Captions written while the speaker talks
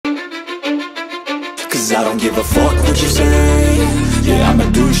'cause I don't give a fuck what you say. Yeah, I'ma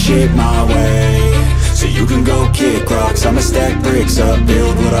do shit my way. So you can go kick rocks, I'ma stack bricks up,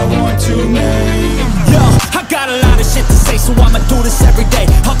 build what I want to make. Yo, I got a lot of shit to say, so I'ma do this every day.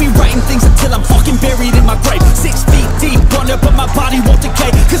 I'll be writing things until I'm fucking buried in my grave. 6 feet deep under, but my body won't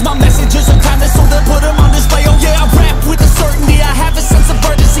decay, 'cause my messages are timeless, so they'll put them on display. Oh yeah, I rap with a certainty, I have a sense of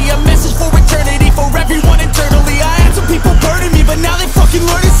urgency, a message for eternity, for everyone internally. I had some people burning me, but now they fucking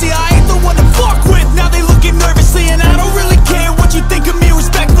learn to see I ain't the one to fuck with. Now they looking nervously, and I don't really care what you think of me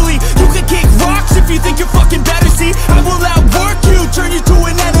respectfully. You can kick rocks if you think you're fucking better, see I will outwork you, turn you to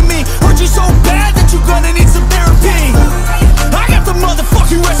an enemy, hurt you so bad that you're gonna need some therapy. I got the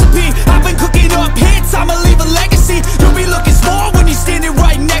motherfucking recipe, I've been cooking up hits, I'ma leave a legacy. You'll be looking small when you're standing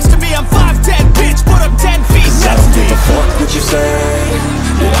right next to me. I'm 5'10", bitch, but I'm 10 feet next to me. I don't give a fuck what you say.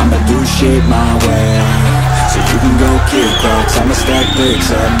 Yeah, I'ma do shit my way. So you can go kick rocks, I'ma stack bricks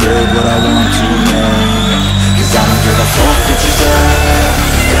up, build what I want to make. 'Cause I don't give a fuck what you say.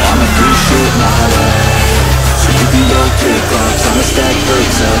 Yeah, I'ma do shit my way. So you can go kick rocks, I'ma stack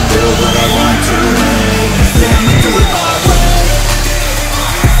bricks up, build what I want to make. Yeah, I'ma do it my way.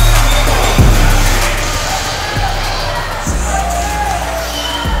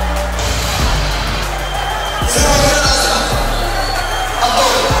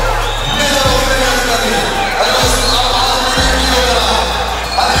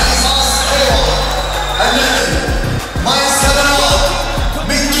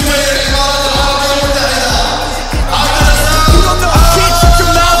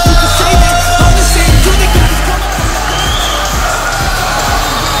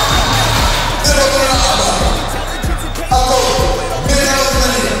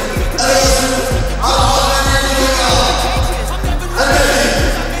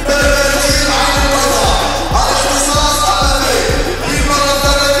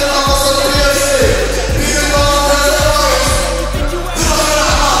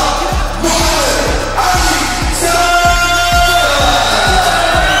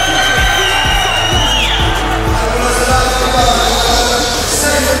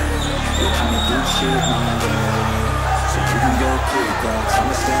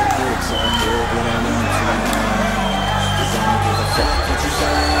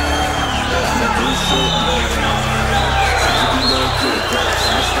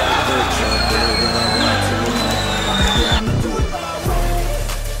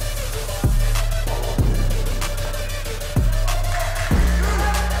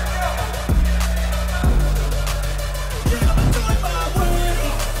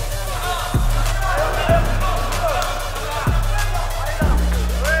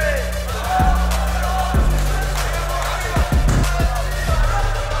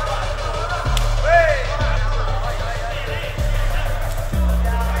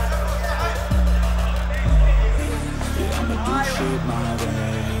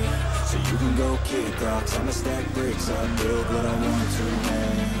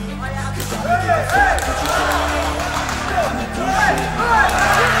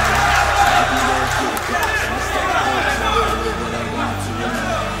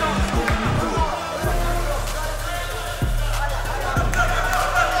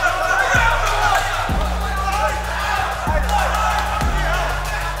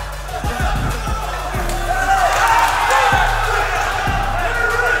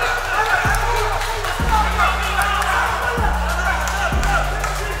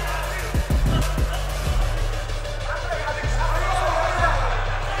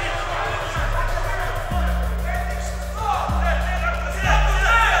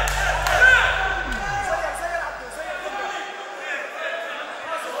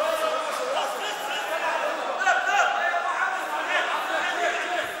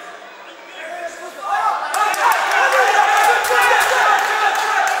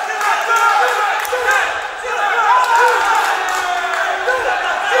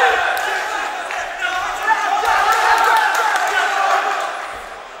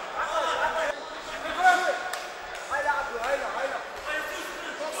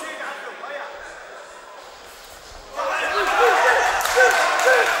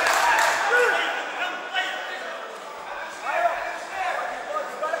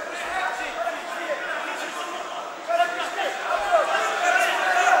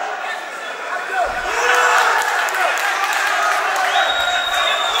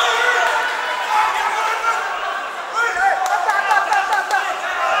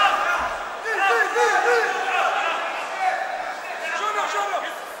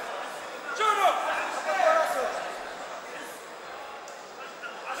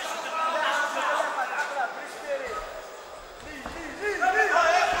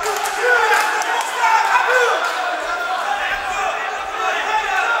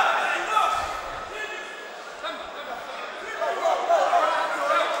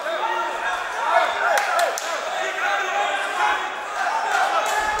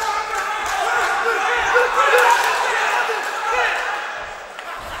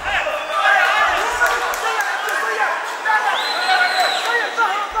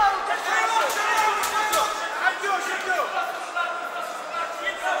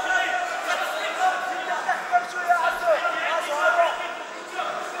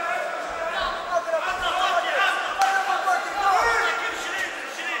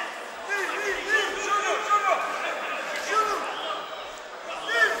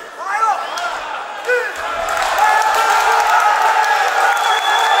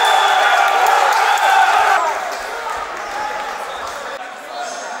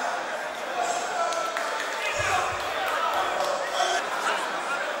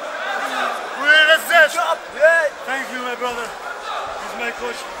 brother. He's my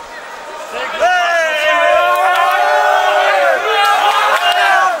coach. Thank you.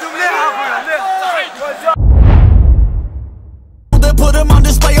 Put them on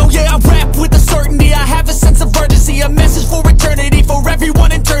display, oh yeah, I rap with a certainty. I have a sense of urgency, a message for eternity, for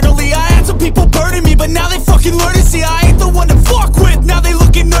everyone internally. I had some people burning me, but now they fucking learn to see I ain't the one to fuck with, now they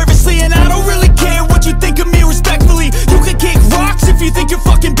looking nervously. And I don't really care what you think of me respectfully. You can kick rocks if you think you're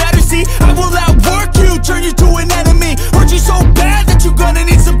fucking better, see I will outwork you, turn you to an enemy. Hurt you so bad that you're gonna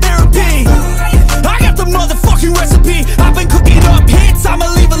need some therapy. I got the motherfucking recipe, I've been cooking up hits, I'ma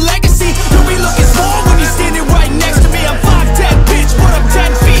leave a legacy. You'll be looking small when you're standing right next to me. I'm 5'10", bitch, but I'm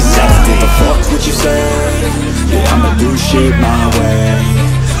 10 feet. I don't give a fuck what you say. Yeah, I'ma do shit my way.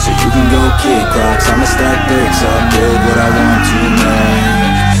 So you can go kick rocks, I'ma stack bricks up, build what I want to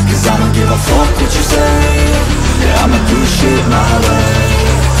make. Cause I don't give a fuck what you say. Yeah, I'ma do shit my way.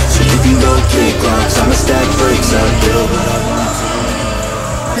 So you can go kick rocks, I'ma stack bricks up, build what I